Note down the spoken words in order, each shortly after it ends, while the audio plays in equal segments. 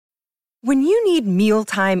When you need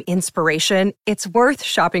mealtime inspiration, it's worth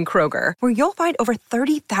shopping Kroger, where you'll find over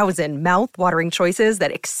 30,000 mouth-watering choices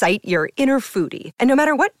that excite your inner foodie. And no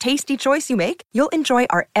matter what tasty choice you make, you'll enjoy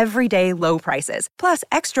our everyday low prices, plus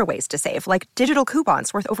extra ways to save, like digital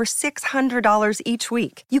coupons worth over $600 each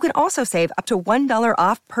week. You can also save up to $1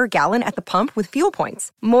 off per gallon at the pump with fuel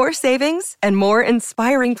points. More savings and more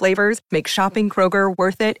inspiring flavors make shopping Kroger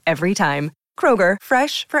worth it every time. Kroger,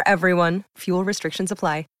 fresh for everyone. Fuel restrictions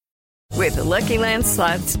apply. With the Lucky Land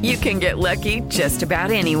Slots, you can get lucky just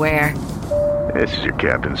about anywhere. This is your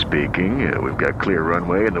captain speaking. We've got clear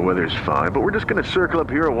runway and the weather's fine, but we're just going to circle up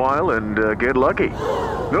here a while and get lucky.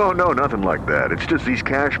 No, nothing like that. It's just these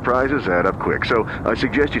cash prizes add up quick. So I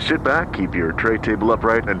suggest you sit back, keep your tray table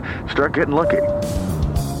upright, and start getting lucky.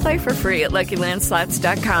 Play for free at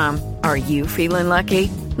LuckyLandSlots.com. Are you feeling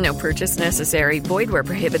lucky? No purchase necessary. Void where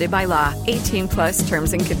prohibited by law. 18+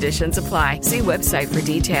 terms and conditions apply. See website for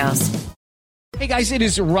details. Hey guys, it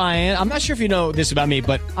is Ryan. I'm not sure if you know this about me,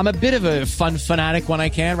 but I'm a bit of a fun fanatic when I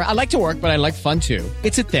can. I like to work, but I like fun too.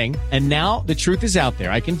 It's a thing. And now the truth is out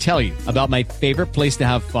there. I can tell you about my favorite place to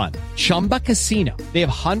have fun. Chumba Casino. They have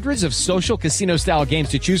hundreds of social casino style games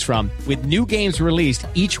to choose from with new games released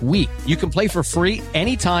each week. You can play for free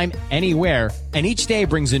anytime, anywhere. And each day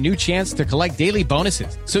brings a new chance to collect daily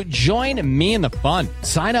bonuses. So join me in the fun.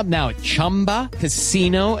 Sign up now at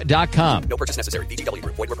ChumbaCasino.com. No purchase necessary. VGW.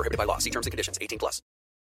 Void where prohibited by law. See terms and conditions. 18+.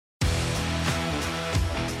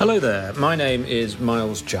 Hello there, my name is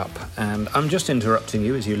Miles Jupp, and I'm just interrupting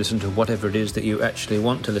you as you listen to whatever it is that you actually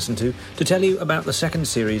want to listen to tell you about the second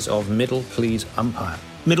series of Middle Please Umpire.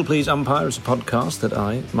 Middle Please Umpire is a podcast that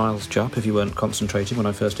I, Miles Jupp, if you weren't concentrating when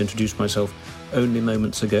I first introduced myself only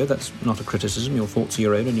moments ago, that's not a criticism, your thoughts are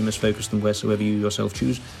your own and you must focus them wheresoever you yourself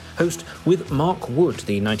choose, host with Mark Wood,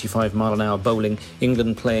 the 95-mile-an-hour bowling,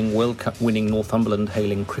 England-playing, World Cup-winning,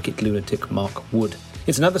 Northumberland-hailing cricket lunatic Mark Wood.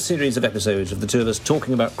 It's another series of episodes of the two of us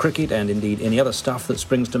talking about cricket and indeed any other stuff that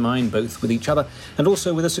springs to mind, both with each other and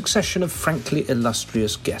also with a succession of frankly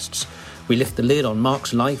illustrious guests. We lift the lid on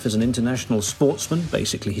Mark's life as an international sportsman,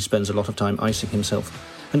 basically he spends a lot of time icing himself,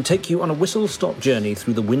 and take you on a whistle-stop journey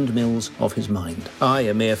through the windmills of his mind. I,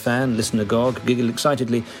 a mere fan, listen agog, giggle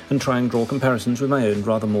excitedly, and try and draw comparisons with my own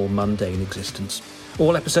rather more mundane existence.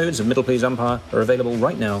 All episodes of Middle Please Umpire are available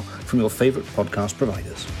right now from your favourite podcast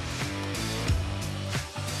providers.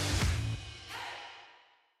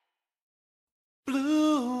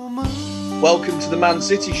 Welcome to the Man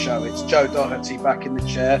City Show. It's Joe Doherty back in the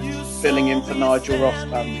chair, filling in for Nigel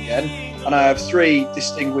Rothband again. And I have three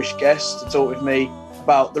distinguished guests to talk with me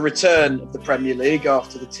about the return of the Premier League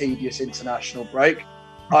after the tedious international break.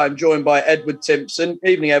 I'm joined by Edward Timpson.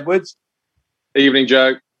 Evening, Edward. Evening,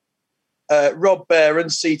 Joe. Rob Barron,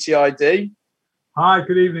 CTID. Hi,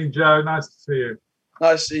 good evening, Joe. Nice to see you.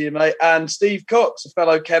 Nice to see you, mate. And Steve Cox, a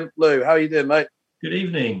fellow Kent Blue. How are you doing, mate? Good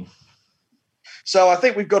evening. So I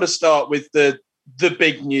think we've got to start with the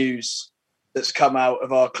big news that's come out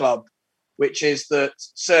of our club, which is that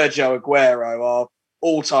Sergio Agüero, our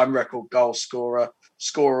all-time record goal scorer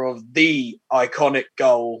of the iconic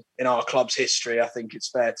goal in our club's history, I think it's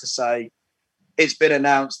fair to say, it's been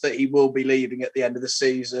announced that he will be leaving at the end of the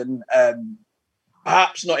season.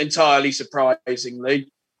 Perhaps not entirely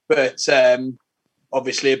surprisingly, but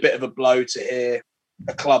obviously a bit of a blow to hear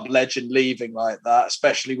a club legend leaving like that,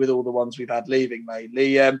 especially with all the ones we've had leaving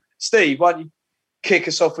lately. Steve, why don't you kick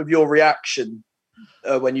us off with your reaction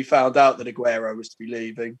when you found out that Agüero was to be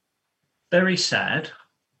leaving? Very sad,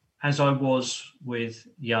 as I was with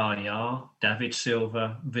Yaya, David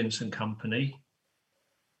Silva, Vincent Kompany.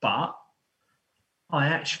 But I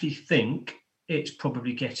actually think it's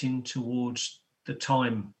probably getting towards the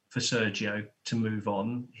time for Sergio to move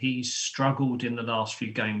on. He's struggled in the last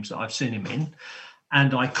few games that I've seen him in.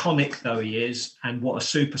 And iconic though he is, and what a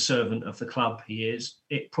super servant of the club he is,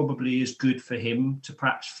 it probably is good for him to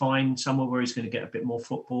perhaps find somewhere where he's going to get a bit more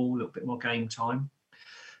football, a little bit more game time.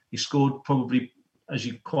 He scored probably, as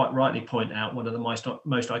you quite rightly point out, one of the most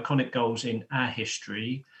iconic goals in our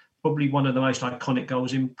history, probably one of the most iconic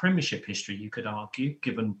goals in Premiership history, you could argue,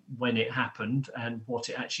 given when it happened and what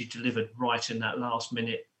it actually delivered right in that last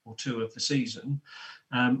minute or two of the season.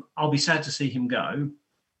 I'll be sad to see him go.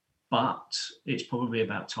 But it's probably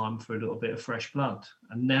about time for a little bit of fresh blood.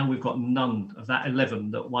 And now we've got none of that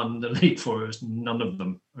 11 that won the league for us. None of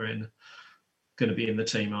them are going to be in the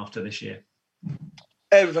team after this year.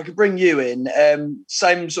 If I could bring you in,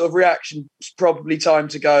 same sort of reaction. It's probably time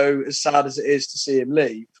to go, as sad as it is to see him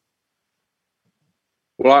leave.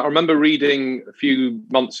 Well, I remember reading a few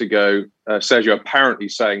months ago, Sergio apparently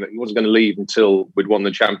saying that he wasn't going to leave until we'd won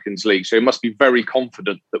the Champions League. So he must be very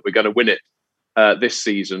confident that we're going to win it this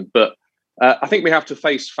season. But I think we have to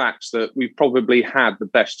face facts that we've probably had the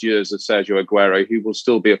best years of Sergio Agüero. He will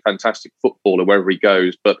still be a fantastic footballer wherever he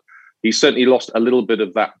goes, but he certainly lost a little bit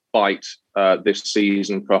of that bite this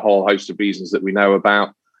season for a whole host of reasons that we know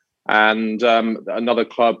about. And another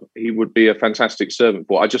club he would be a fantastic servant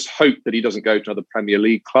for. I just hope that he doesn't go to another Premier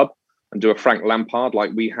League club and do a Frank Lampard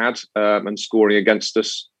like we had and scoring against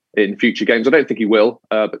us in future games. I don't think he will,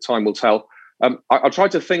 but time will tell. I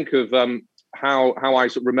tried to think of how I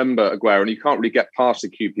sort of remember Agüero, and you can't really get past the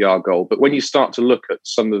QPR goal. But when you start to look at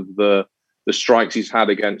some of the strikes he's had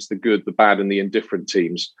against the good, the bad, and the indifferent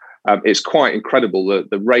teams, it's quite incredible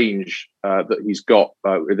the range that he's got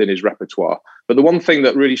within his repertoire. But the one thing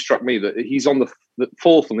that really struck me, that he's on the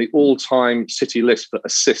fourth on the all-time City list for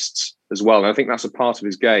assists as well. And I think that's a part of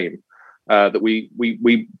his game that we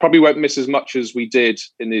probably won't miss as much as we did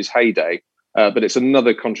in his heyday. But it's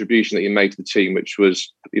another contribution that he made to the team, which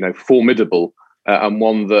was, formidable and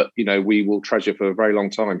one that, we will treasure for a very long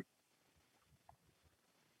time.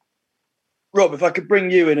 Rob, if I could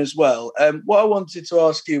bring you in as well. What I wanted to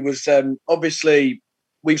ask you was, obviously,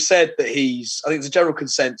 we've said that I think it's a general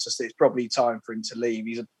consensus that it's probably time for him to leave.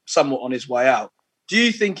 He's somewhat on his way out. Do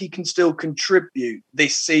you think he can still contribute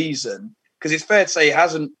this season? Because it's fair to say he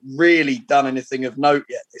hasn't really done anything of note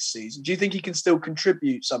yet this season. Do you think he can still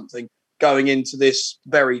contribute something going into this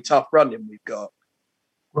very tough run-in we've got?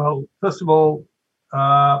 Well, first of all,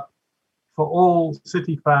 for all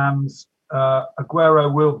City fans,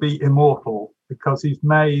 Agüero will be immortal because he's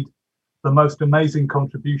made the most amazing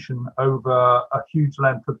contribution over a huge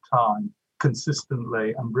length of time,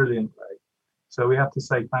 consistently and brilliantly. So we have to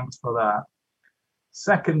say thanks for that.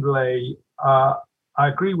 Secondly, I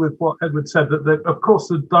agree with what Edward said, that of course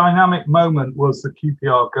the dynamic moment was the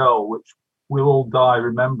QPR goal, which we'll all die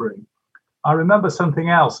remembering. I remember something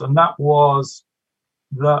else, and that was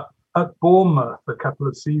that at Bournemouth a couple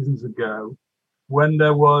of seasons ago, when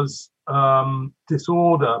there was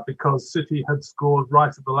disorder because City had scored right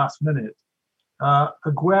at the last minute,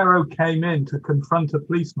 Agüero came in to confront a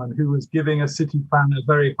policeman who was giving a City fan a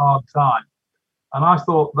very hard time. And I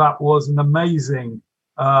thought that was an amazing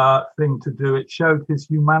thing to do. It showed his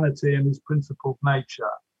humanity and his principled nature.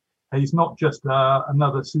 He's not just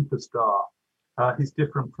another superstar. He's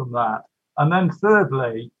different from that. And then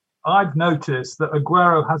thirdly, I've noticed that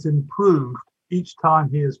Agüero has improved each time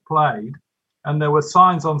he has played. And there were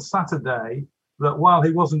signs on Saturday that while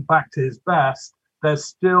he wasn't back to his best, there's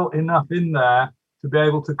still enough in there to be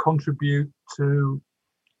able to contribute to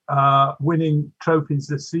winning trophies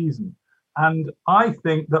this season. And I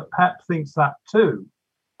think that Pep thinks that too.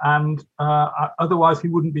 And otherwise he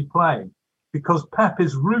wouldn't be playing, because Pep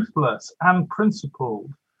is ruthless and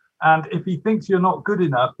principled. And if he thinks you're not good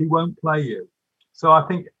enough, he won't play you. So I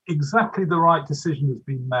think exactly the right decision has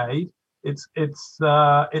been made. It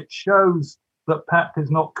shows that Pep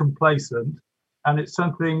is not complacent, and it's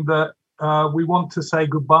something that we want to say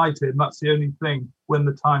goodbye to him. That's the only thing when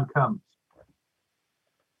the time comes.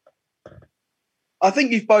 I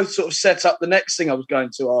think you've both sort of set up the next thing I was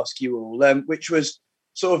going to ask you all, which was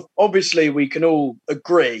sort of, obviously we can all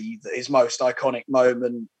agree that his most iconic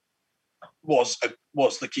moment was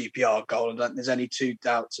the QPR goal. I don't think there's any two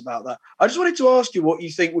doubts about that. I just wanted to ask you what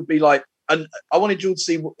you think would be like, and I wanted you to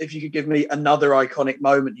see if you could give me another iconic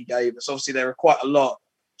moment he gave us. Obviously, there are quite a lot.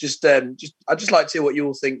 I'd just like to hear what you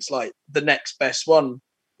all think's like the next best one,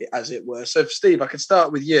 as it were. So, Steve, I could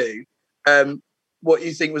start with you. What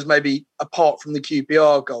you think was maybe, apart from the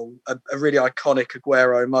QPR goal, a really iconic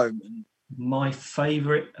Agüero moment? My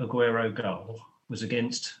favourite Agüero goal was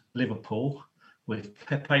against Liverpool, with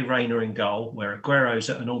Pepe Reina in goal, where Agüero's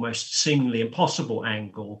at an almost seemingly impossible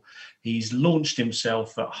angle. He's launched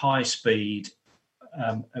himself at high speed.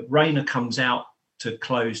 Reina comes out to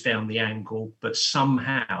close down the angle, but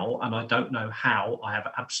somehow, and I don't know how, I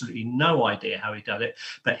have absolutely no idea how he did it,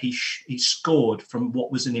 but he scored from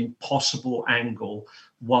what was an impossible angle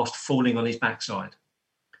whilst falling on his backside.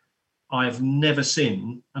 I have never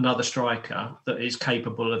seen another striker that is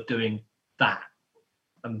capable of doing that.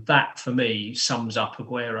 And that, for me, sums up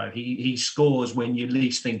Agüero. He scores when you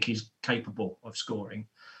least think he's capable of scoring.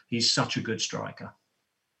 He's such a good striker.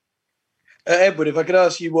 Edward, if I could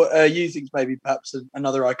ask you what you think maybe perhaps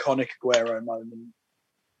another iconic Agüero moment.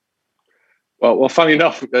 Well, funny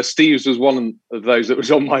enough, Steve's was one of those that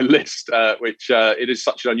was on my list, which it is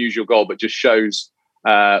such an unusual goal, but just shows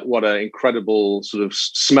what an incredible sort of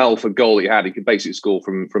smell for goal he had. He could basically score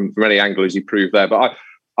from any angle, as he proved there. But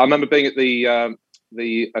I remember being at the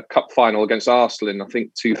cup final against Arsenal in, I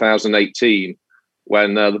think, 2018,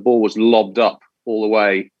 when the ball was lobbed up all the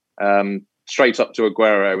way straight up to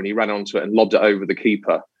Agüero, and he ran onto it and lobbed it over the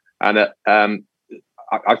keeper. And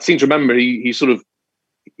I seem to remember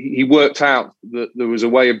he worked out that there was a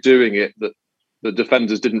way of doing it that the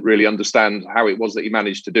defenders didn't really understand how it was that he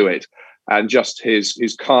managed to do it, and just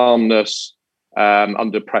his calmness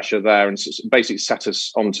under pressure there, and basically set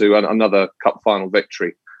us onto another cup final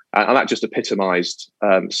victory. And that just epitomised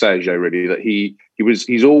Sergio, really, that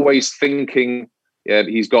he's always thinking. Yeah,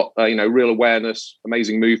 he's got real awareness,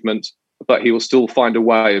 amazing movement, but he will still find a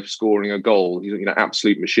way of scoring a goal. He's an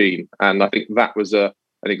absolute machine, and I think that was an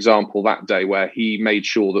example that day where he made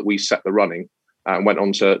sure that we set the running and went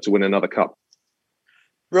on to win another cup.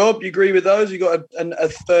 Rob, you agree with those? You got a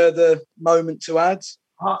further moment to add?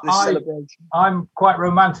 I'm quite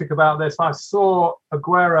romantic about this. I saw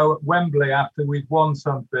Agüero at Wembley after we'd won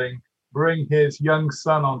something bring his young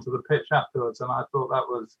son onto the pitch afterwards, and I thought that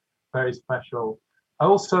was very special. I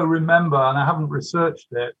also remember, and I haven't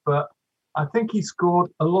researched it, but I think he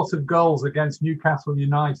scored a lot of goals against Newcastle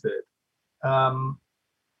United.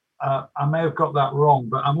 I may have got that wrong,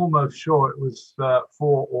 but I'm almost sure it was 4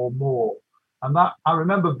 or more. And that I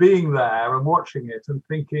remember being there and watching it and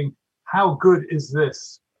thinking, how good is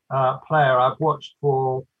this player I've watched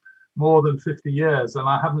for more than 50 years, and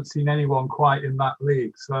I haven't seen anyone quite in that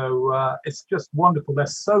league. So it's just wonderful.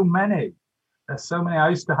 There's so many. I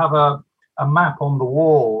used to have a map on the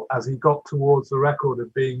wall as he got towards the record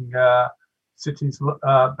of being City's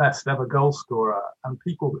best ever goal scorer, and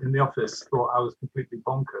people in the office thought I was completely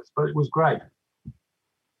bonkers, but it was great.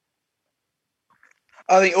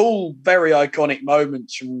 I think all very iconic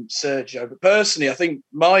moments from Sergio, but personally, I think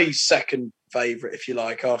my second favourite, if you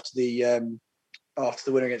like, after the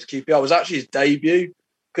win against QPR was actually his debut,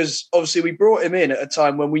 because obviously we brought him in at a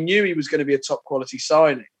time when we knew he was going to be a top quality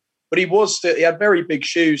signing, but he had very big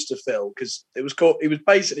shoes to fill, because he was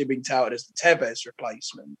basically being touted as the Tevez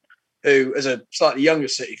replacement, who, as a slightly younger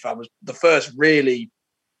City fan, was the first really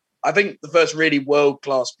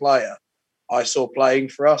world-class player I saw playing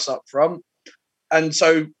for us up front. And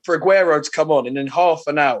so for Agüero to come on and in half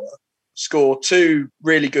an hour score 2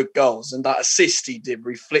 really good goals, and that assist he did,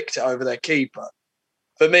 reflect it over their keeper,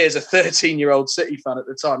 for me as a 13-year-old City fan at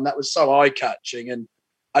the time, that was so eye-catching. And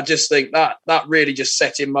I just think that really just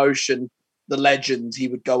set in motion the legend he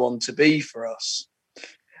would go on to be for us.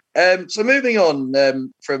 So moving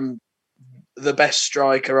on from the best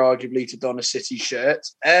striker, arguably, to don a City shirt,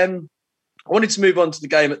 I wanted to move on to the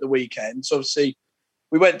game at the weekend. So obviously,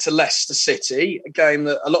 we went to Leicester City, a game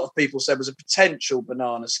that a lot of people said was a potential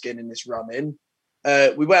banana skin in this run-in.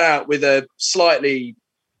 We went out with a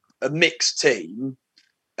mixed team.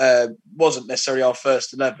 Wasn't necessarily our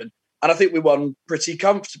first 11. And I think we won pretty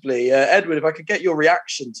comfortably. Edward, if I could get your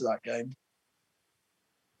reaction to that game.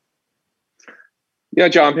 Yeah,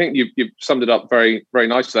 Joe, I think you've summed it up very, very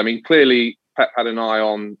nicely. I mean, clearly, Pep had an eye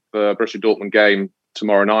on the Borussia Dortmund game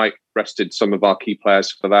tomorrow night, rested some of our key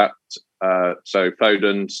players for that. So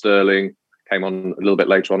Foden, Sterling came on a little bit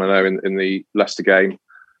later on, I know, in the Leicester game.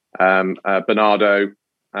 Bernardo,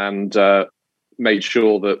 and made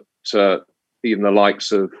sure that even the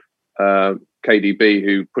likes of KDB,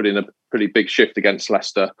 who put in a pretty big shift against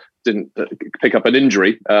Leicester, didn't pick up an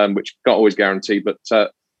injury, which can't always guarantee. But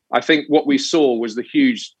I think what we saw was the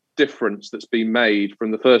huge difference that's been made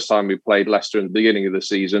from the first time we played Leicester in the beginning of the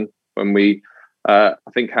season, when we, I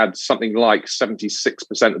think, had something like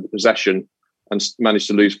 76% of the possession and managed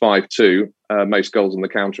to lose 5-2, most goals on the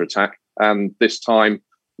counter-attack. And this time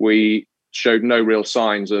we showed no real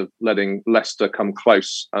signs of letting Leicester come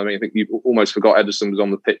close. I mean, I think you almost forgot Ederson was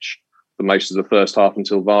on the pitch for most of the first half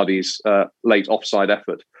until Vardy's late offside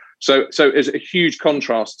effort. So it's a huge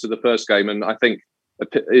contrast to the first game, and I think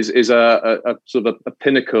is a sort of a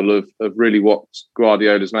pinnacle of really what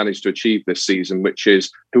Guardiola's managed to achieve this season, which is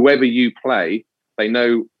whoever you play, they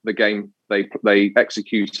know the game, they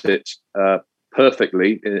execute it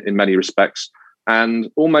perfectly in many respects, and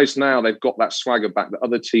almost now they've got that swagger back that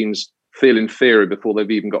other teams feel inferior before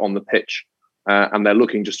they've even got on the pitch, and they're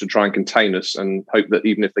looking just to try and contain us and hope that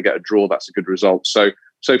even if they get a draw, that's a good result. So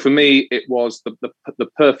for me, it was the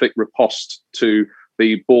perfect riposte to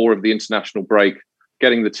the bore of the international break,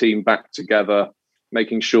 getting the team back together,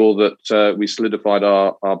 making sure that we solidified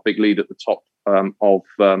our big lead at the top of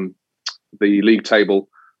the league table.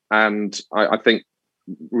 And I think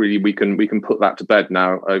really we can put that to bed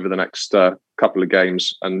now over the next couple of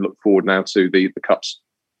games and look forward now to the Cups.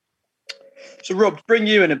 So Rob, to bring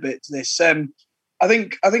you in a bit to this, I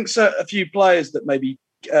think a few players that maybe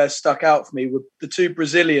stuck out for me were the 2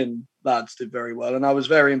 Brazilian lads did very well, and I was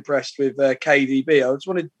very impressed with KDB. I just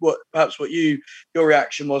wondered what your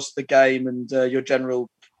reaction was to the game and your general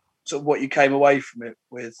sort of what you came away from it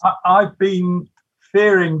with. I've been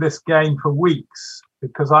fearing this game for weeks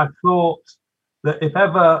because I thought that if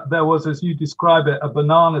ever there was, as you describe it, a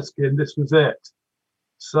banana skin, this was it.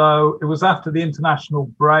 So it was after the international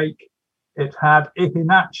break. It had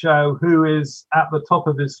Iheanacho, who is at the top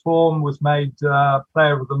of his form, was made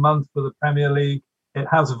Player of the Month for the Premier League. It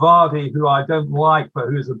has Vardy, who I don't like, but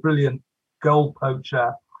who is a brilliant goal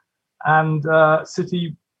poacher. And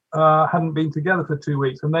City hadn't been together for 2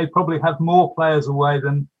 weeks, and they probably had more players away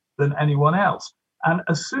than anyone else. And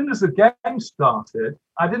as soon as the game started,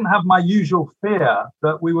 I didn't have my usual fear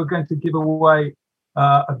that we were going to give away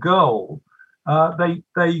a goal.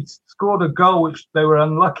 They scored a goal which they were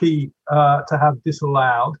unlucky to have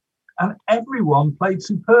disallowed, and everyone played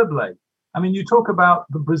superbly. I mean, you talk about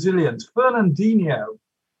the Brazilians. Fernandinho,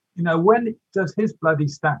 when does his bloody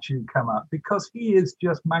statue come up? Because he is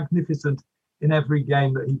just magnificent in every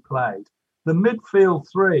game that he played. The midfield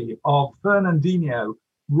three of Fernandinho,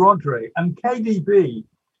 Rodri, and KDB,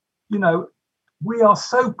 we are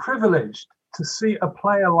so privileged to see a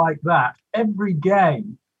player like that every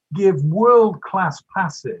game give world-class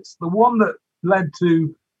passes. The one that led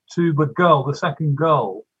to the goal, the second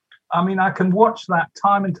goal, I mean, I can watch that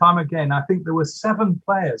time and time again. I think there were 7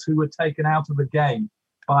 players who were taken out of the game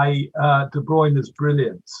by De Bruyne's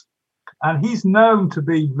brilliance. And he's known to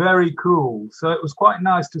be very cool. So it was quite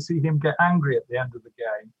nice to see him get angry at the end of the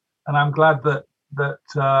game. And I'm glad that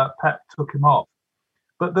Pep took him off.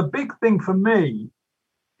 But the big thing for me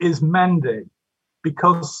is Mendy,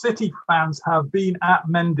 because City fans have been at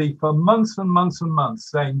Mendy for months and months and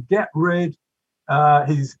months, saying, get rid.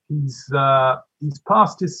 He's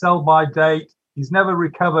past his sell-by date. He's never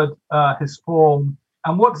recovered his form.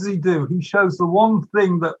 And what does he do? He shows the one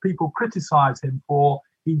thing that people criticise him for.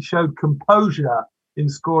 He showed composure in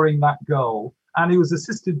scoring that goal. And he was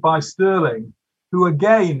assisted by Sterling, who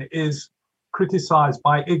again is criticised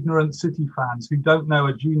by ignorant City fans who don't know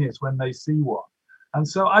a genius when they see one. And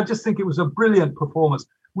so I just think it was a brilliant performance.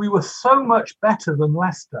 We were so much better than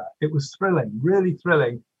Leicester. It was thrilling, really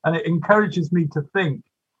thrilling. And it encourages me to think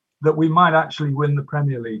that we might actually win the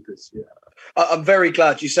Premier League this year. I'm very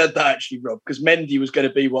glad you said that, actually, Rob, because Mendy was going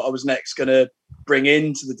to be what I was next going to bring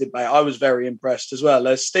into the debate. I was very impressed as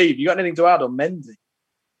well. Steve, you got anything to add on Mendy?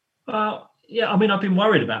 Yeah, I mean, I've been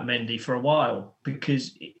worried about Mendy for a while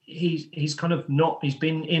because he's kind of he's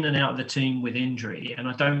been in and out of the team with injury, and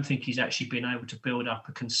I don't think he's actually been able to build up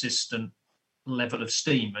a consistent level of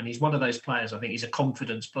steam. And he's one of those players, I think he's a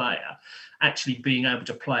confidence player. Actually being able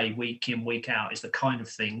to play week in, week out is the kind of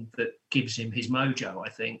thing that gives him his mojo, I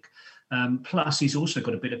think. Plus, he's also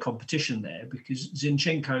got a bit of competition there because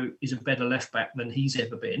Zinchenko is a better left-back than he's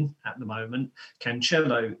ever been at the moment.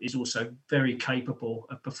 Cancelo is also very capable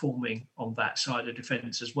of performing on that side of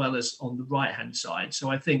defence as well as on the right-hand side. So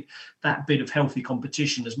I think that bit of healthy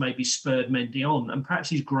competition has maybe spurred Mendy on, and perhaps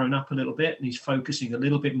he's grown up a little bit and he's focusing a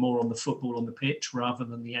little bit more on the football on the pitch rather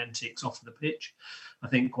than the antics off the pitch. I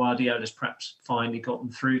think Guardiola's perhaps finally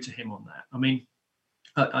gotten through to him on that. I mean,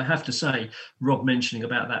 I have to say, Rob mentioning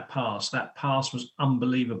about that pass was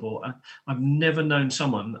unbelievable. I've never known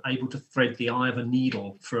someone able to thread the eye of a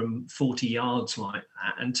needle from 40 yards like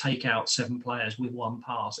that and take out 7 players with one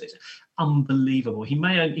pass. It's unbelievable. He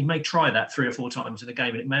may try that 3 or 4 times in a game,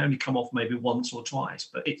 and it may only come off maybe once or twice,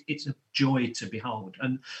 but it's a joy to behold.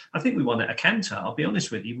 And I think we won at a canter, I'll be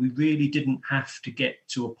honest with you. We really didn't have to get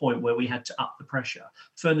to a point where we had to up the pressure.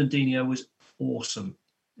 Fernandinho was awesome.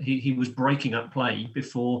 He was breaking up play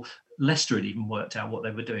before Leicester had even worked out what they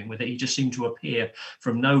were doing with it. He just seemed to appear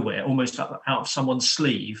from nowhere, almost out of someone's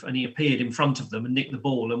sleeve, and he appeared in front of them and nicked the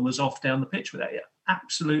ball and was off down the pitch with it.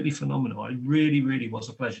 Absolutely phenomenal. It really, really was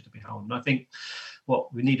a pleasure to behold. And I think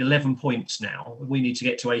we need 11 points now. We need to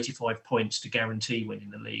get to 85 points to guarantee winning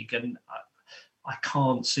the league. And I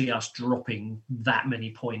can't see us dropping that many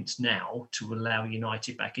points now to allow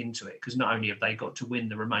United back into it, because not only have they got to win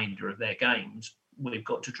the remainder of their games, we've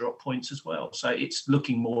got to drop points as well. So it's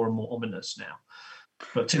looking more and more ominous now.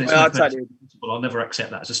 But till it's mathematically impossible, I'll never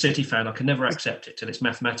accept that. As a City fan, I can never accept it till it's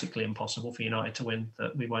mathematically impossible for United to win,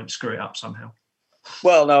 that we won't screw it up somehow.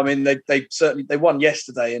 Well, no, I mean, they certainly won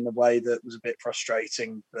yesterday in a way that was a bit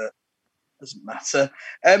frustrating, but doesn't matter.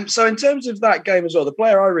 So in terms of that game as well, the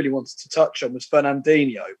player I really wanted to touch on was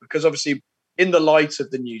Fernandinho, because obviously in the light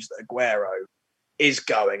of the news that Agüero is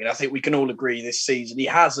going, and I think we can all agree this season he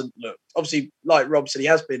hasn't looked, obviously, like Rob said, he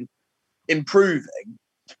has been improving,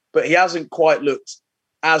 but he hasn't quite looked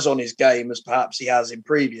as on his game as perhaps he has in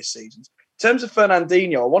previous seasons. In terms of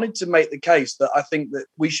Fernandinho, I wanted to make the case that I think that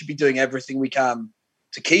we should be doing everything we can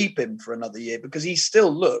to keep him for another year, because he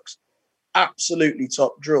still looks absolutely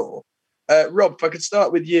top draw. Rob, if I could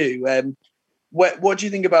start with you, what do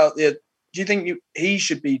you think about do you think he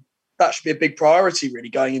should be that should be a big priority really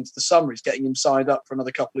going into the summer, is getting him signed up for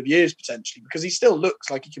another couple of years potentially, because he still looks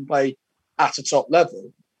like he can play at a top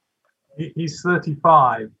level. He's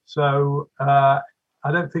 35, so I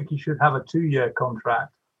don't think he should have a 2-year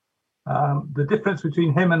contract. The difference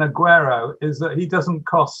between him and Agüero is that he doesn't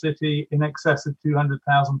cost City in excess of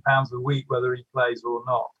 £200,000 a week, whether he plays or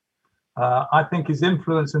not. I think his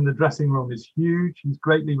influence in the dressing room is huge. He's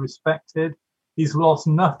greatly respected. He's lost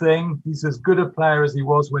nothing. He's as good a player as he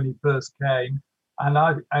was when he first came,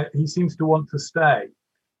 and he seems to want to stay.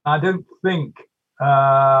 I don't think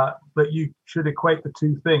that you should equate the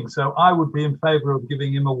two things. So I would be in favour of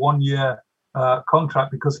giving him a 1-year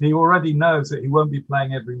contract, because he already knows that he won't be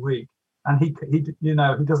playing every week, and he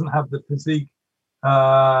doesn't have the physique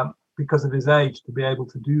because of his age to be able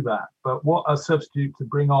to do that. But what a substitute to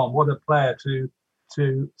bring on! What a player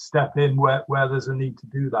to step in where there's a need to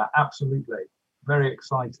do that. Absolutely, very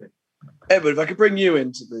exciting. Edward, if I could bring you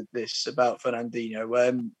into this about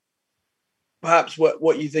Fernandinho, perhaps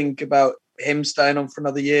what you think about him staying on for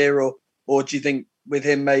another year, or do you think with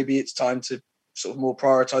him maybe it's time to sort of more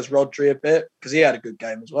prioritise Rodri a bit, because he had a good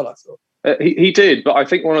game as well, I thought. He did, but I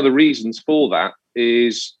think one of the reasons for that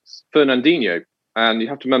is Fernandinho. And you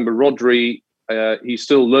have to remember, Rodri, he's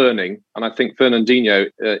still learning. And I think Fernandinho,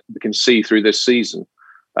 we can see through this season,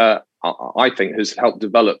 I think has helped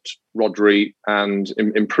develop Rodri and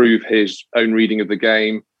improve his own reading of the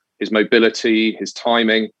game, his mobility, his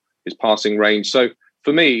timing, his passing range. So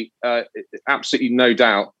for me, absolutely no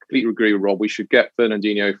doubt, completely agree with Rob, we should get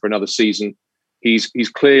Fernandinho for another season. He's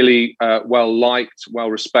clearly well liked, well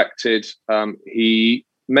respected. He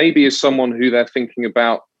maybe is someone who they're thinking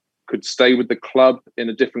about could stay with the club in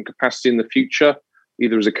a different capacity in the future,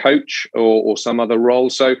 either as a coach or some other role.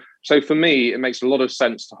 So for me, it makes a lot of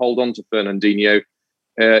sense to hold on to Fernandinho.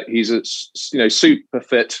 He's super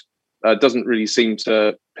fit, doesn't really seem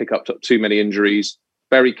to pick up too many injuries.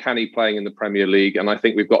 Very canny playing in the Premier League, and I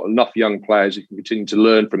think we've got enough young players who can continue to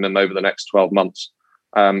learn from him over the next 12 months.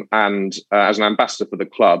 And as an ambassador for the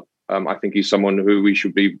club, I think he's someone who we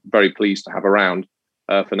should be very pleased to have around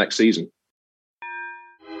for next season.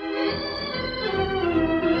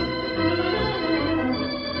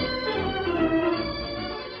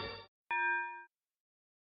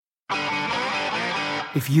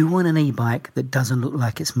 If you want an e-bike that doesn't look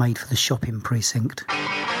like it's made for the shopping precinct,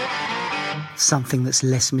 something that's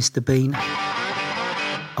less Mr. Bean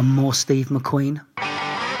and more Steve McQueen,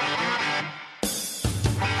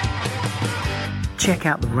 check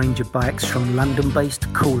out the range of bikes from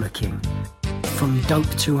London-based Cooler King. From dope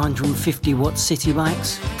 250-watt city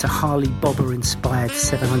bikes to Harley Bobber-inspired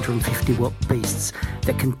 750-watt beasts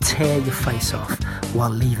that can tear your face off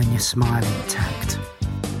while leaving your smile intact.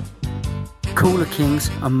 Cooler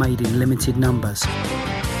Kings are made in limited numbers,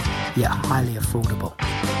 yet highly affordable.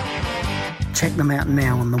 Check them out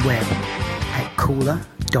now on the web at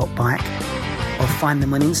cooler.bike or find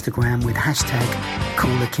them on Instagram with hashtag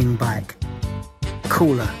CoolerKingBike.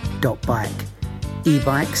 Cooler.bike.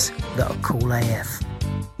 E-bikes that are cool AF.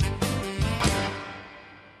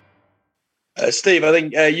 Steve, I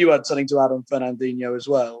think you had something to add on Fernandinho as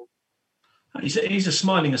well. He's a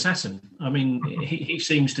smiling assassin. I mean, he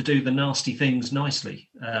seems to do the nasty things nicely,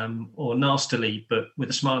 or nastily, but with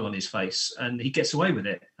a smile on his face, and he gets away with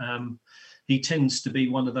it. He tends to be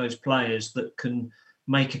one of those players that can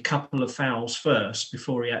make a couple of fouls first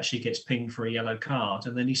before he actually gets pinged for a yellow card,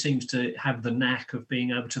 and then he seems to have the knack of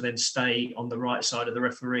being able to then stay on the right side of the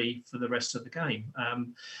referee for the rest of the game.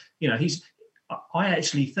 I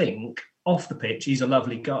actually think off the pitch, he's a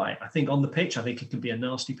lovely guy. I think on the pitch, I think he can be a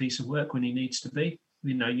nasty piece of work when he needs to be.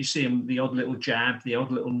 You know, you see him, the odd little jab, the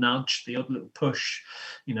odd little nudge, the odd little push.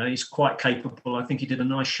 You know, he's quite capable. I think he did a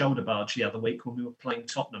nice shoulder barge the other week when we were playing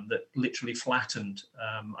Tottenham that literally flattened.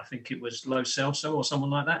 I think it was Lo Celso or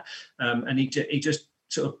someone like that. And he just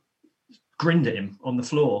sort of grinned at him on the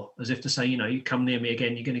floor as if to say, you know, you come near me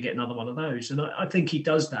again, you're going to get another one of those. And I think he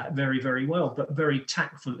does that very, very well, but very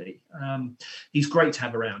tactfully. He's great to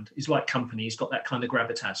have around. He's like company. He's got that kind of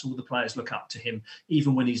gravitas. All the players look up to him.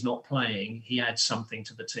 Even when he's not playing, he adds something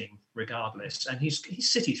to the team regardless. And he's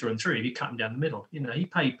City through and through. If you cut him down the middle, you know, he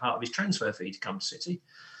paid part of his transfer fee to come to City.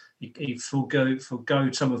 He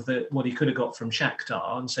forgoed some of what he could have got from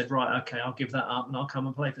Shakhtar and said, right, okay, I'll give that up and I'll come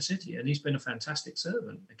and play for City. And he's been a fantastic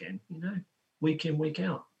servant again, you know, week in, week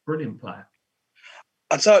out. Brilliant player.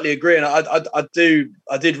 I totally agree. And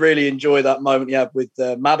I did really enjoy that moment he had with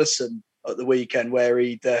Maddison at the weekend where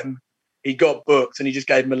he got booked and he just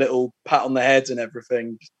gave him a little pat on the head and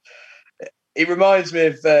everything. It reminds me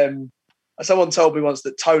of someone told me once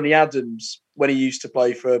that Tony Adams, when he used to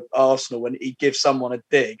play for Arsenal, when he'd give someone a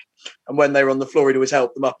dig, And when they were on the floor, he'd always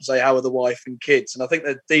help them up and say, how are the wife and kids? And I think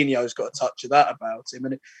that Dino's got a touch of that about him.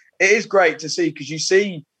 And it is great to see, because you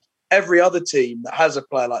see every other team that has a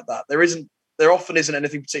player like that, there often isn't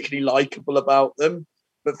anything particularly likeable about them.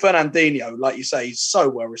 But Fernandinho, like you say, he's so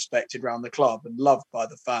well respected around the club and loved by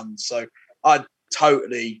the fans. So I'd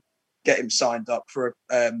totally get him signed up for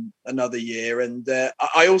another year. And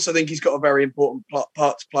I also think he's got a very important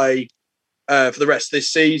part to play for the rest of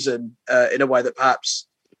this season in a way that perhaps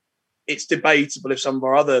it's debatable if some of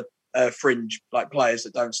our other fringe players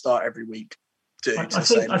that don't start every week do.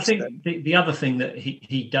 I think the other thing that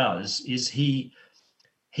he does is he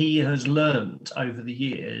has learned over the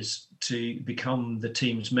years to become the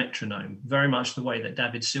team's metronome, very much the way that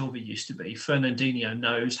David Silva used to be. Fernandinho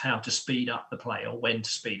knows how to speed up the play, or when to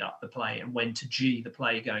speed up the play, and when to G the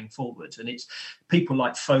play going forwards. And it's people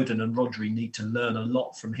like Foden and Rodri need to learn a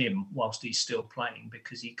lot from him whilst he's still playing,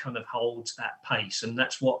 because he kind of holds that pace. And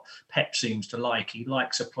that's what Pep seems to like. He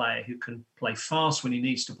likes a player who can play fast when he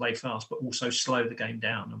needs to play fast, but also slow the game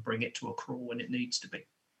down and bring it to a crawl when it needs to be.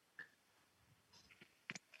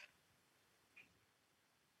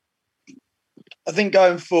 I think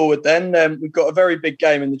going forward then, we've got a very big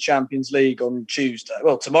game in the Champions League on Tuesday.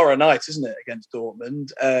 Well, tomorrow night, isn't it, against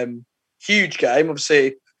Dortmund? Huge game.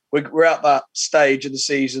 Obviously, we're at that stage of the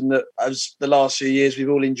season that, as the last few years, we've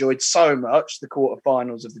all enjoyed so much, the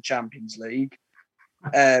quarterfinals of the Champions League.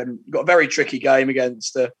 We've got a very tricky game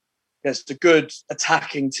against a good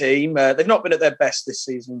attacking team. They've not been at their best this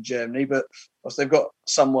season in Germany, but they've got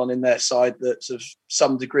someone in their side that's of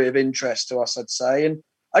some degree of interest to us, I'd say. And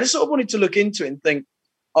I just sort of wanted to look into it and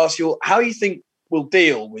ask you how you think we'll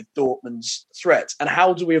deal with Dortmund's threat, and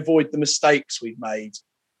how do we avoid the mistakes we've made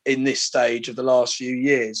in this stage of the last few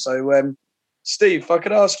years. So, Steve, if I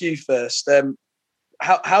could ask you first,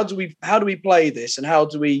 how do we play this, and how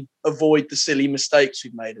do we avoid the silly mistakes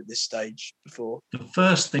we've made at this stage before? The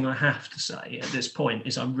first thing I have to say at this point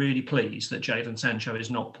is I'm really pleased that Jadon Sancho is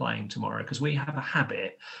not playing tomorrow, because we have a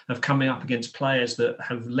habit of coming up against players that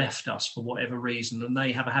have left us for whatever reason, and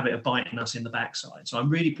they have a habit of biting us in the backside. So I'm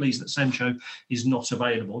really pleased that Sancho is not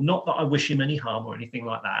available. Not that I wish him any harm or anything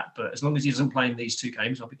like that, but as long as he doesn't play in these two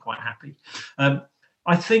games, I'll be quite happy.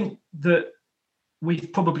 I think that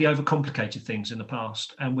we've probably overcomplicated things in the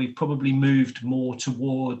past, and we've probably moved more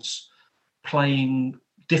towards playing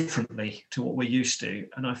differently to what we're used to.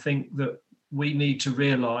 And I think that we need to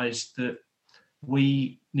realise that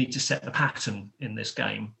we need to set the pattern in this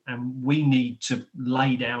game, and we need to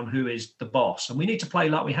lay down who is the boss. And we need to play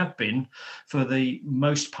like we have been for the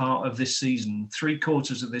most part of this season.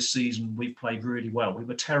 3/4 of this season, we've played really well. We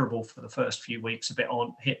were terrible for the first few weeks, a bit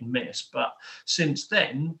on hit and miss. But since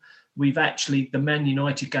then, we've actually, the Man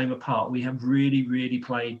United game apart, we have really, really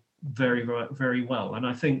played very, very well. And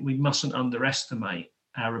I think we mustn't underestimate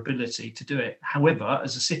our ability to do it. However,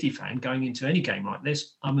 as a City fan, going into any game like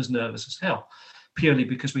this, I'm as nervous as hell, purely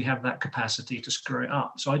because we have that capacity to screw it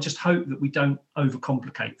up. So I just hope that we don't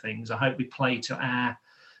overcomplicate things. I hope we play to our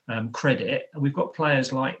credit. And we've got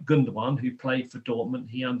players like Gundogan, who played for Dortmund.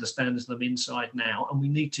 He understands them inside now, and we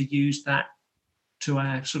need to use that to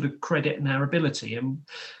our sort of credit and our ability, and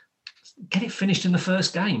get it finished in the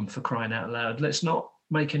first game, for crying out loud. Let's not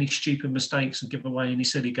make any stupid mistakes and give away any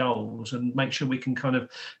silly goals, and make sure we can kind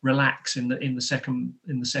of relax in the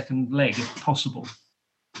second leg if possible.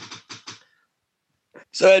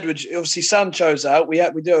 So, Edward, obviously Sancho's out. We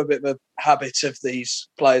do have a bit of a habit of these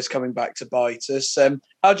players coming back to bite us.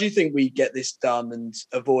 How do you think we get this done and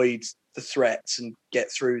avoid the threats and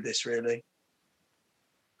get through this, really?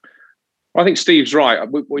 I think Steve's right.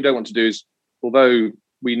 What we don't want to do is, although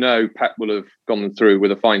we know Pep will have gone through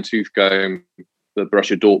with a fine-tooth comb the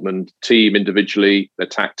Borussia Dortmund team individually, their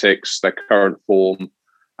tactics, their current form,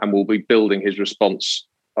 and will be building his response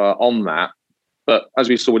on that. But as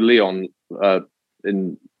we saw with Lyon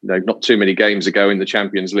in not too many games ago in the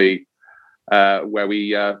Champions League, where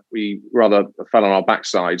we rather fell on our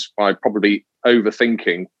backsides by probably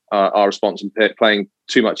overthinking our response and playing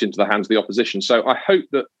too much into the hands of the opposition. So I hope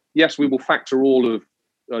that, yes, we will factor all of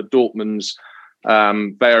Dortmund's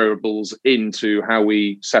variables into how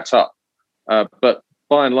we set up. But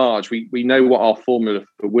by and large, we know what our formula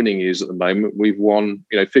for winning is at the moment. We've won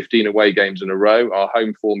 15 away games in a row. Our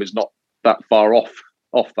home form is not that far off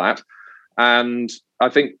that. And I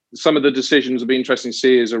think some of the decisions will be interesting to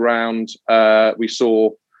see is around, we saw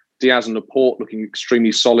Diaz and Laporte looking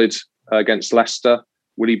extremely solid against Leicester.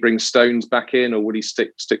 Will he bring Stones back in, or will he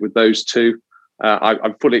stick with those two?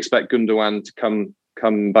 I fully expect Gundogan to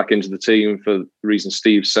come back into the team for the reason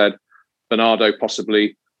Steve said. Bernardo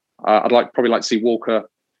possibly. I'd probably like to see Walker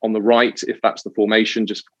on the right if that's the formation,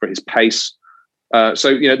 just for his pace.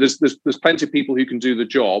 So there's plenty of people who can do the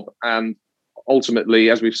job, and ultimately,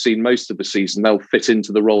 as we've seen most of the season, they'll fit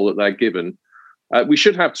into the role that they're given. We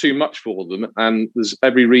should have too much for them, and there's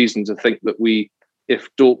every reason to think that if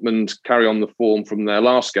Dortmund carry on the form from their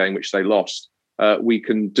last game, which they lost, we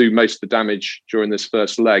can do most of the damage during this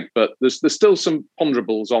first leg. But there's still some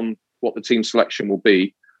ponderables on what the team selection will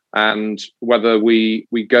be, and whether we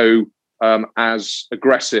go as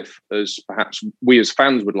aggressive as perhaps we as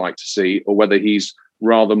fans would like to see, or whether he's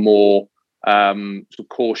rather more sort of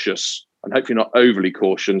cautious and hopefully not overly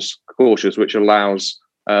cautious, which allows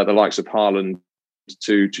the likes of Haaland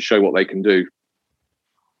to show what they can do.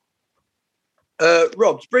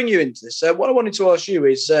 Rob, to bring you into this, what I wanted to ask you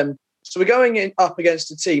is, so we're going up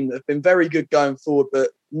against a team that have been very good going forward, but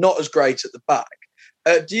not as great at the back.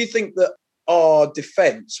 Do you think that our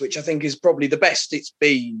defence, which I think is probably the best it's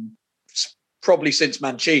been probably since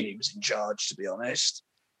Mancini was in charge, to be honest,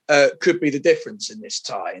 could be the difference in this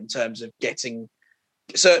tie in terms of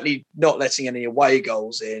certainly not letting any away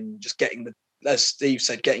goals in, just getting as Steve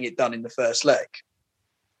said, getting it done in the first leg?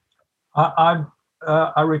 I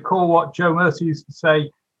recall what Joe Mercer used to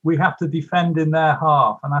say, we have to defend in their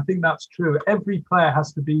half. And I think that's true. Every player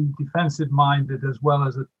has to be defensive-minded as well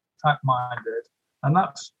as attack-minded. And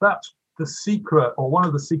that's the secret, or one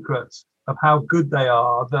of the secrets of how good they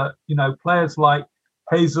are, that, players like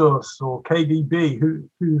Jesus or KDB,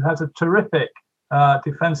 who has a terrific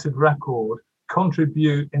defensive record,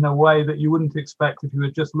 contribute in a way that you wouldn't expect if you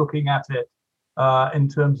were just looking at it in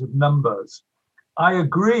terms of numbers. I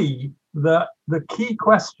agree that the key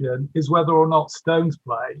question is whether or not Stones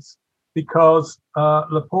plays, because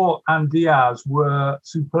Laporte and Diaz were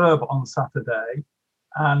superb on Saturday,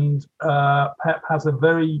 and Pep has a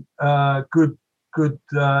very good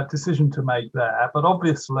decision to make there. But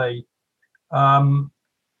obviously, from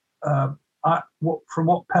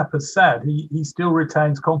what Pep has said, he still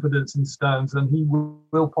retains confidence in Stones, and he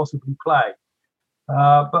will possibly play.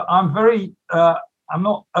 But I'm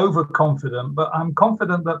not overconfident, but I'm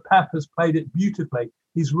confident that Pep has played it beautifully.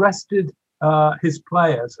 He's rested his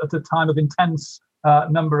players at a time of intense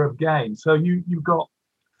number of games. So you've got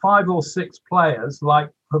 5 or 6 players, like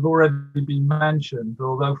have already been mentioned,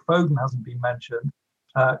 although Foden hasn't been mentioned,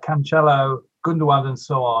 Cancelo, Gundogan and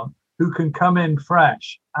so on, who can come in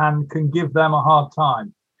fresh and can give them a hard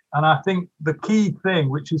time. And I think the key thing,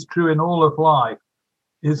 which is true in all of life,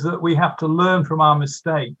 is that we have to learn from our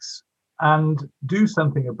mistakes and do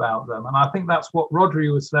something about them. And I think that's what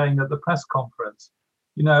Rodri was saying at the press conference.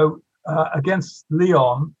 Against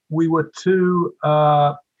Lyon, we were too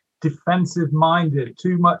defensive-minded,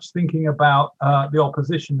 too much thinking about the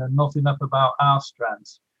opposition and not enough about our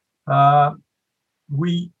strengths.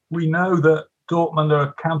 We know that Dortmund are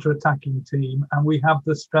a counter-attacking team, and we have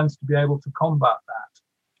the strength to be able to combat that.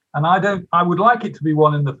 And I would like it to be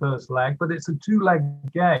won in the first leg, but it's a 2-leg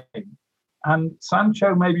game. And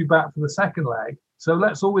Sancho may be back for the second leg. So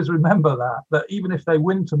let's always remember that even if they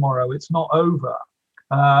win tomorrow, it's not over.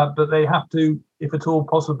 But they have to, if at all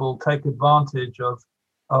possible, take advantage of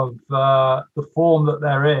the form that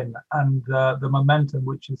they're in and the momentum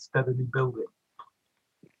which is steadily building.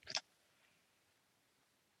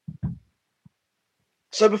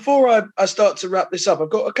 So before I start to wrap this up, I've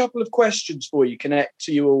got a couple of questions for you connected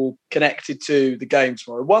to the game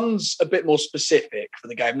tomorrow. One's a bit more specific for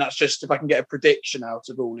the game. That's just if I can get a prediction out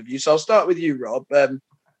of all of you. So I'll start with you, Rob,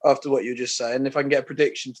 after what you were just saying, if I can get a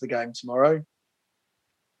prediction for the game tomorrow.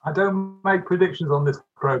 I don't make predictions on this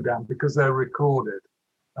programme because they're recorded.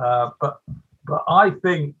 But I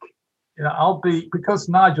think, because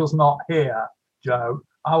Nigel's not here, Joe,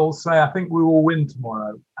 I will say I think we will win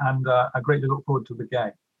tomorrow, and I greatly look forward to the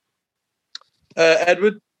game.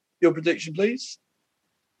 Edward, your prediction, please.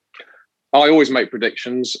 I always make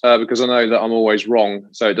predictions because I know that I'm always wrong,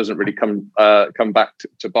 so it doesn't really come back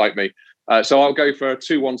to bite me. So I'll go for a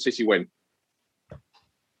 2-1 City win.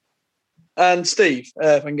 And Steve,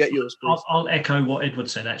 if I can get yours, please. I'll echo what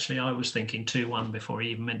Edward said, actually. I was thinking 2-1 before he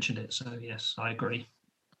even mentioned it, so yes, I agree.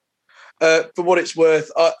 For what it's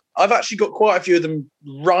worth, I've actually got quite a few of them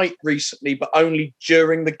right recently, but only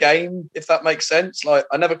during the game, if that makes sense. Like,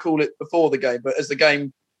 I never call it before the game, but as the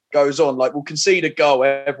game goes on, like, we'll concede a goal,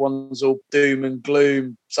 everyone's all doom and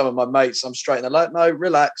gloom. Some of my mates, I'm straight, and they're like, no,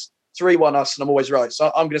 relax, 3-1 us, and I'm always right.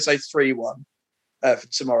 So I'm going to say 3-1 for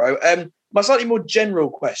tomorrow. My slightly more general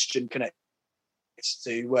question connected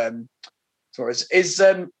to is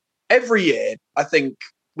every year, I think,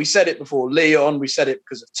 we said it before Lyon, we said it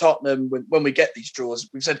because of Tottenham. When we get these draws,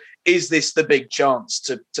 we've said, is this the big chance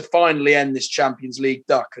to finally end this Champions League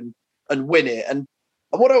duck and win it? And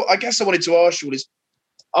what I guess I wanted to ask you all is,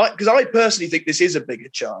 because I personally think this is a bigger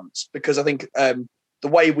chance, because I think the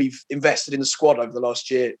way we've invested in the squad over the last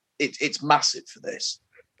year, it's massive for this.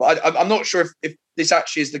 But I'm not sure if this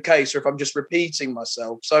actually is the case, or if I'm just repeating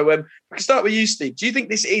myself. So we can start with you, Steve. Do you think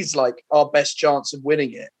this is like our best chance of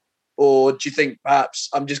winning it? Or do you think perhaps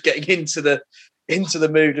I'm just getting into the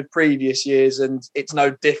mood of previous years and it's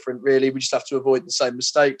no different, really? We just have to avoid the same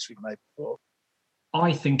mistakes we've made before.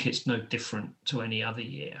 I think it's no different to any other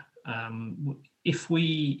year. If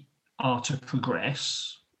we are to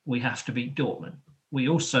progress, we have to beat Dortmund. We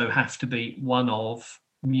also have to beat one of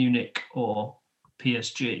Munich or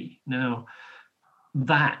PSG. Now,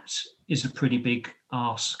 that is a pretty big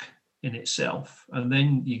ask in itself. And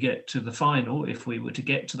then you get to the final. If we were to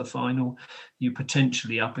get to the final, you're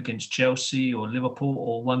potentially up against Chelsea or Liverpool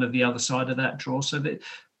or one of the other side of that draw. So that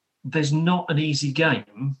there's not an easy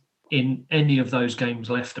game in any of those games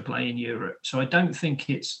left to play in Europe. So I don't think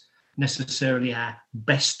it's necessarily our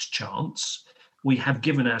best chance. We have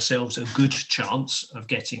given ourselves a good chance of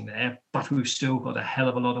getting there, but we've still got a hell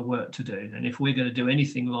of a lot of work to do. And if we're going to do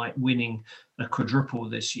anything like winning a quadruple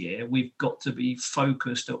this year, we've got to be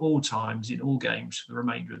focused at all times in all games for the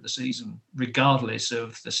remainder of the season, regardless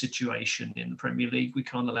of the situation in the Premier League. We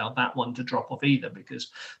can't allow that one to drop off either, because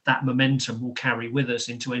that momentum will carry with us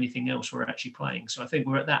into anything else we're actually playing. So I think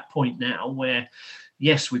we're at that point now where,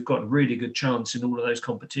 yes, we've got a really good chance in all of those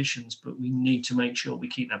competitions, but we need to make sure we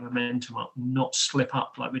keep that momentum up, not slip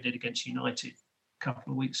up like we did against United a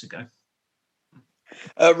couple of weeks ago.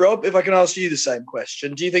 Rob, if I can ask you the same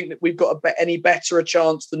question, do you think that we've got any better a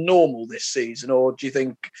chance than normal this season, or do you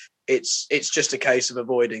think it's just a case of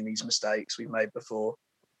avoiding these mistakes we've made before?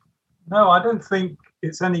 No, I don't think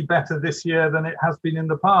it's any better this year than it has been in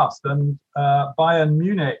the past. And Bayern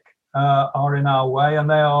Munich are in our way, and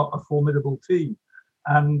they are a formidable team.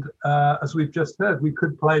 And as we've just heard, we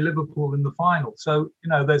could play Liverpool in the final. So,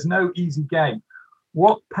 there's no easy game.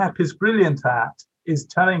 What Pep is brilliant at is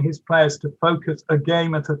telling his players to focus a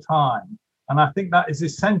game at a time. And I think that is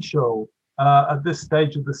essential at this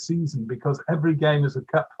stage of the season, because every game is a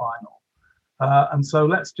cup final. And so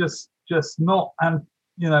let's just not, and,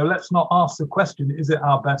 let's not ask the question, is it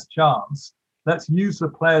our best chance? Let's use the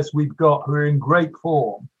players we've got who are in great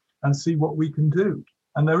form and see what we can do.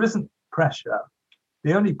 And there isn't pressure.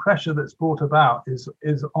 The only pressure that's brought about is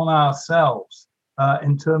on ourselves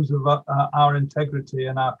in terms of our integrity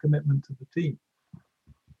and our commitment to the team.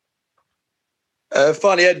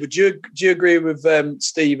 Finally, Edward, do you agree with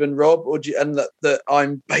Steve and Rob, or that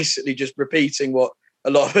I'm basically just repeating what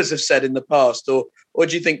a lot of us have said in the past, or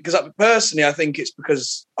do you think? Because personally, I think it's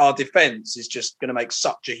because our defence is just going to make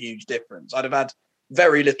such a huge difference. I'd have had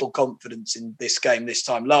very little confidence in this game this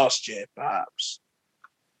time last year, perhaps.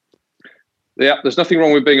 Yeah, there's nothing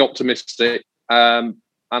wrong with being optimistic. And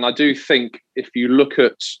I do think if you look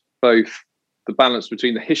at both the balance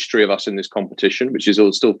between the history of us in this competition, which is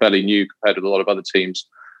all still fairly new compared with a lot of other teams,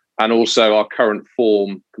 and also our current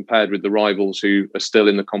form compared with the rivals who are still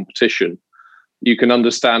in the competition, you can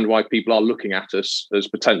understand why people are looking at us as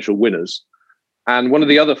potential winners. And one of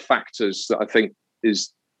the other factors that I think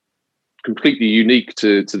is completely unique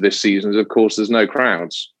to this season is, of course, there's no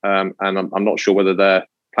crowds. And I'm not sure whether they're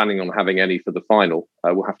planning on having any for the final.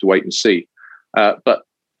 We'll have to wait and see. But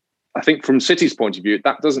I think from City's point of view,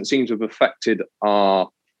 that doesn't seem to have affected our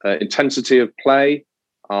intensity of play,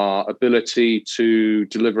 our ability to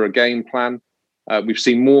deliver a game plan. We've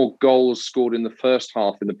seen more goals scored in the first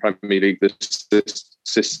half in the Premier League this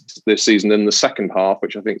season than the second half,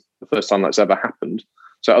 which I think is the first time that's ever happened.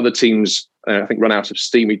 So other teams, I think, run out of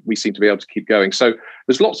steam. We seem to be able to keep going. So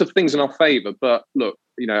there's lots of things in our favour. But look,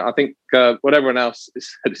 I think what everyone else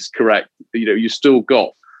said is correct. You still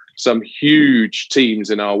got some huge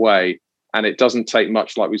teams in our way, and it doesn't take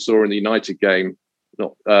much, like we saw in the United game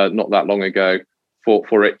not that long ago,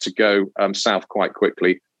 for it to go south quite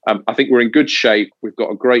quickly. I think we're in good shape. We've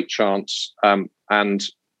got a great chance, and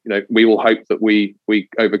we will hope that we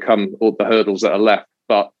overcome all the hurdles that are left.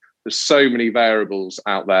 But there's so many variables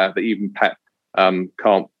out there that even Pep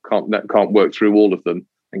can't work through all of them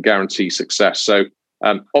and guarantee success. So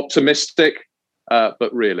optimistic,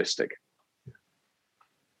 but realistic.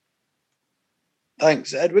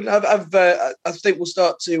 Thanks, Edward. I think we'll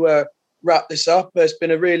start to wrap this up. It's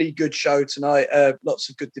been a really good show tonight. Lots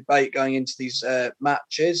of good debate going into these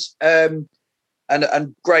matches, and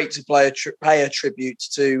great to pay a tribute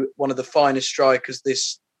to one of the finest strikers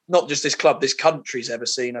not just this club, this country's ever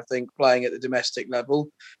seen, I think, playing at the domestic level.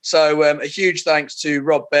 So a huge thanks to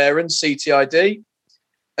Rob Barron, CTID.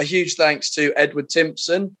 A huge thanks to Edward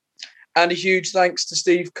Timpson, and a huge thanks to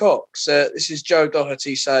Steve Cox. This is Joe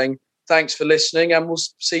Doherty saying thanks for listening, and we'll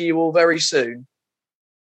see you all very soon.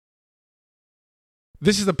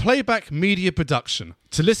 This is a Playback Media production.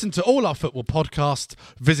 To listen to all our football podcasts,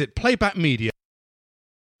 visit Playback Media.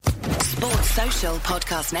 Sports Social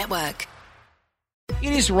Podcast Network.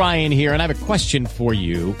 It is Ryan here, and I have a question for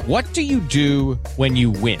you. What do you do when you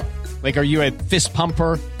win? Like, are you a fist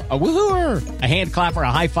pumper, a woohooer, a hand clapper,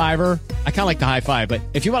 a high fiver? I kind of like the high five, but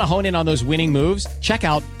if you want to hone in on those winning moves, check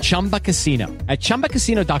out Chumba Casino. At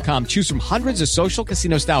ChumbaCasino.com, choose from hundreds of social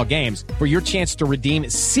casino-style games for your chance to redeem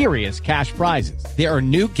serious cash prizes. There are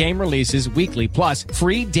new game releases weekly, plus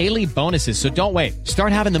free daily bonuses, so don't wait.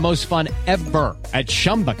 Start having the most fun ever at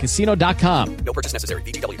ChumbaCasino.com. No purchase necessary.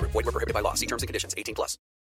 VGW Group. Void where prohibited by law. See terms and conditions. 18+.